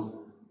 etc.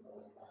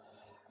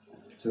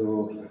 to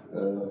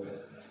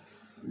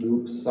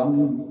loop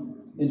some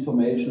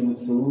information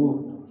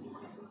through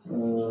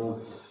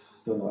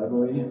the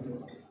library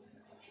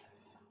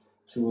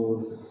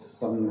to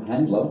some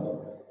handler,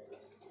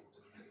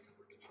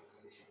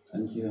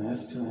 and you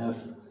have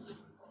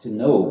to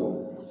know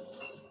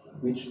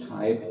which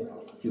type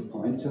you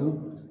point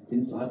to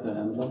inside the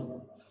handler.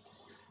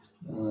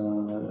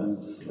 And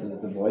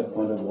the void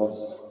pointer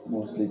was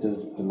mostly the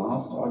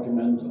last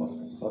argument of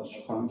such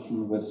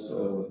function with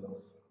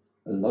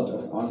a lot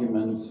of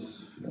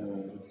arguments,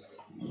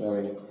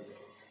 very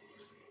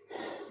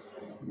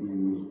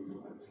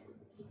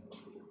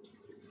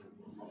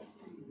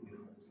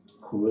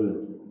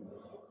cool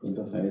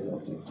interface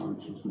of these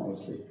functions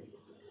mostly.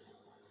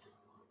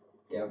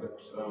 Yeah, but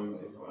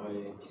if I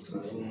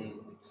design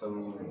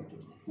some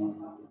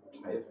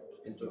type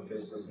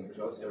interfaces and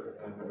class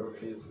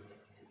hierarchies,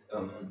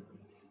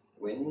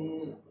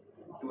 when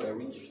do I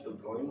reach the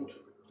point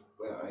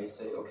where I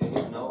say, okay,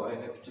 now I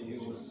have to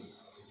use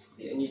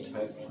the any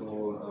type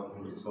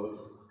to solve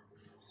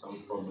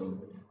some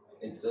problem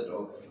instead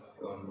of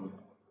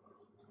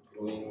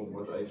doing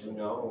what I do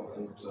now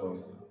and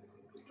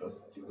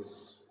just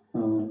use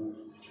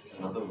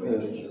another way?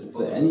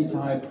 The any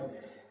type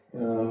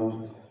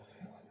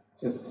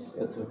is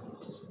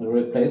a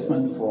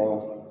replacement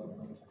for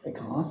a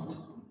cast,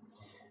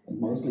 and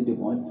mostly the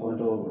void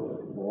pointer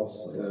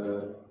was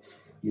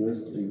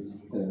used in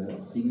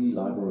C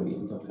library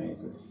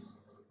interfaces.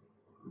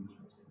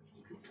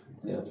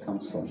 There it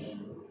comes from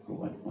the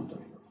void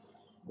pointer.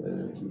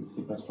 In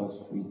C++,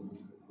 we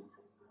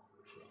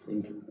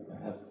think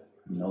have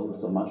not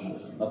so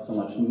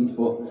much need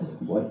for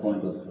void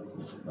pointers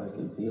like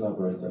in C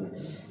libraries.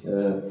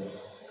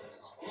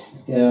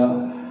 There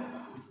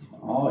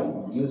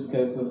are use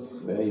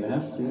cases where you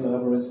have C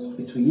libraries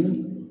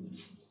between,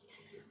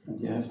 and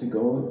you have to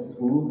go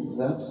through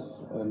that.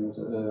 And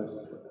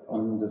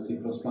on the C++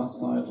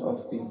 side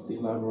of these C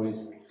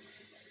libraries,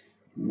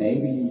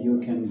 maybe you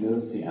can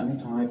use the any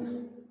type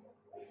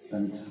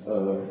and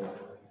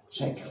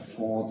check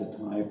for the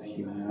type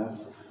you have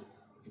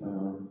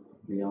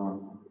via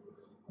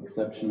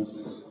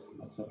exceptions,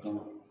 etc.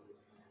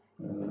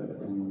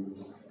 And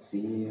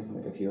see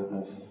if you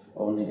have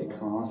only a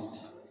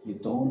cast, you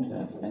don't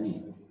have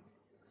any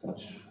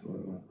such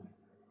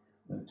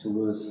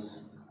tools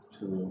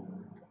to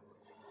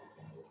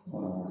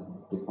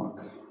debug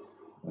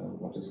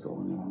what is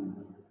going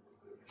on.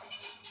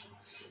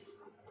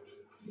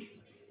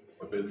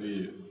 But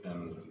basically,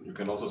 you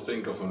can also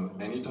think of an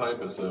any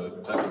type as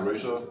a type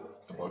erasure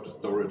about the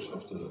storage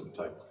of the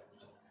type.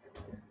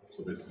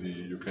 So basically,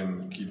 you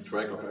can keep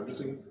track of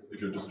everything.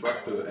 If you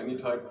destruct the any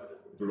type,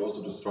 it will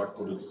also destruct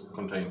what is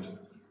contained.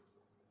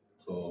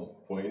 So,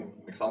 for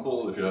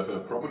example, if you have a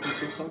property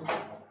system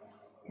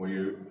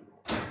where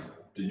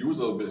the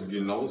user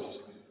basically knows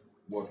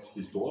what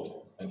he stored,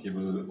 and he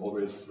will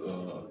always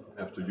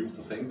have to use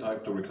the same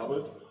type to recover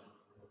it,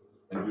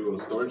 and your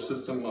storage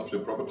system of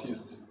your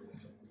properties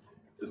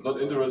is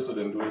not interested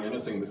in doing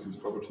anything with these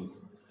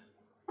properties,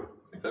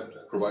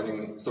 except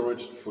providing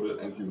storage for the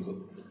end user.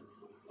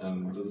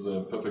 And this is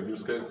a perfect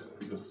use case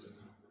because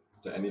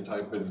the any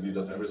type basically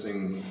does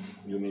everything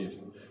you need.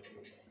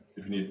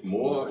 If you need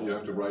more, you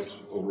have to write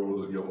or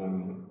roll your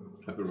own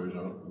type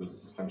erasure with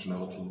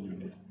functionality you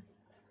need.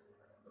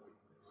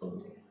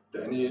 So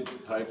the any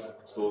type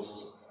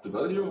stores the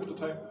value of the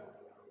type,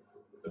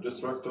 a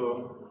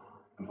destructor,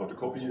 and how to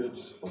copy it,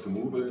 how to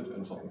move it,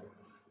 and so on.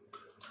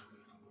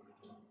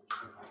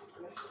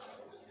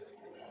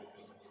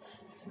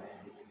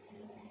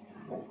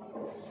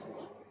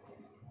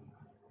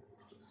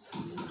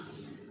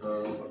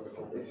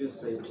 If you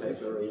say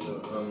type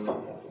erasure,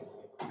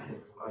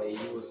 if I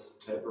use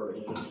type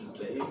erasure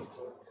today,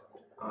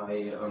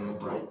 I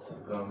write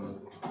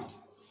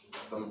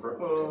some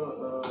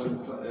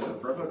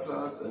wrapper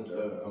class and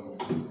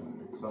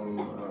some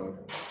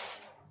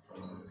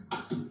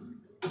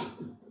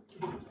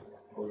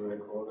how do I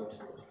call it?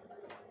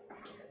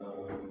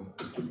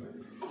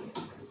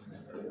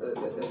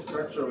 A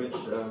structure which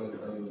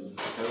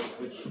tells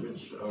which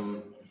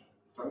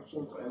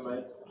functions I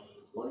might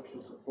want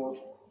to support.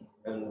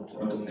 And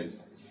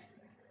Interface.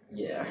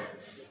 yeah,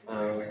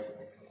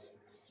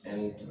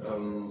 and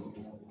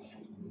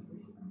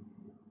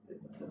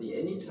the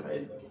any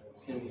type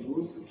can be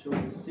used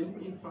to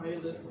simplify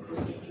this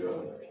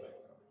procedure.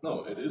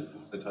 No, it is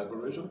a type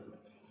erasure.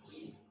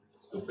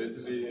 So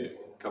basically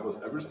covers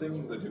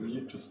everything that you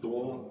need to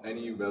store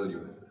any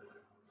value.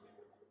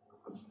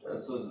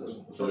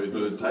 So it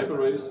will type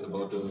erase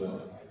about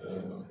the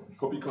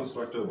copy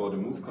constructor, about the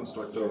move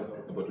constructor,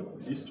 about the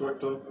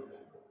destructor,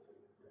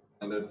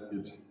 and that's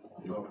it.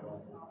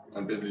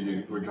 And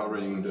basically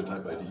recovering the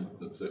type ID.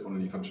 That's the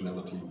only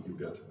functionality you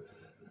get.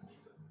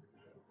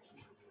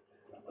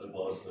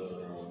 About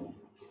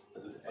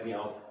does it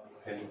anyhow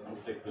can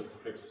conflict with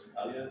strict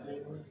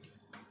aliasing?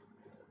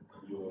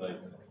 You like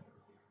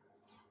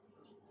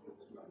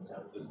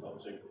have this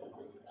object of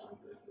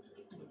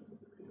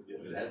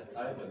it has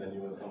type, and then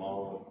you will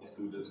somehow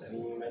do this any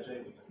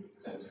magic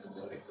and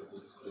exit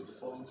this with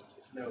this one.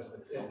 No,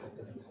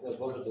 it's not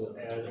possible.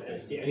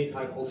 The any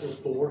type also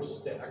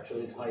stores the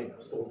actual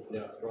type stored in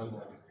the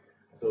runtime.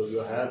 So you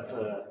have,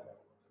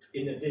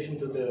 in addition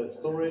to the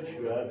storage,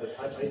 you have the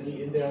type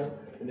ID in there,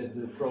 and it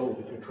will throw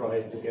if you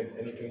try to get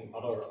anything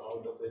other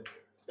out of it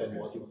than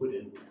what you put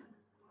in.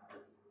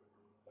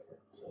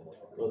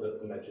 So that's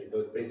the magic. So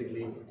it's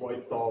basically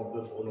void star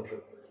with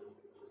ownership.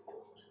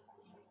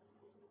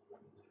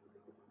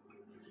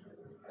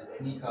 And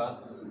any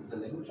cast is a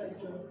language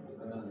feature?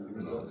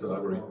 It's a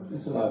library.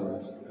 It's a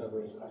library.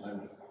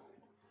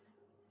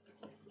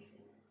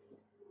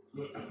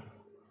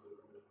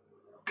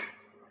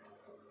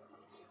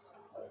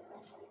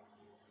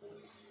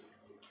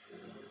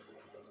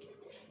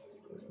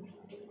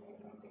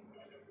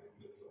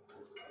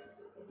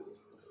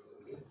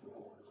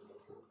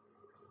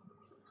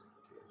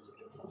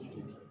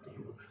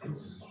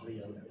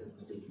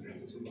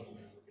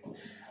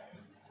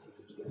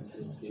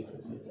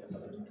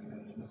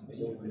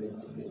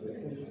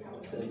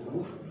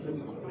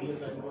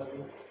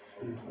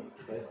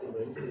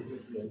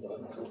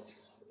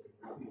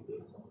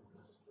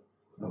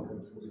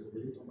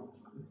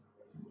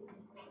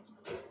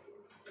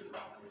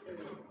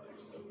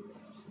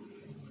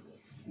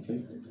 I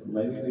think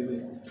maybe we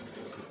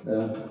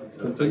will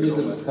continue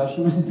the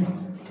discussion.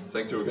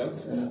 Thank you again.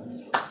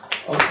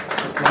 Okay.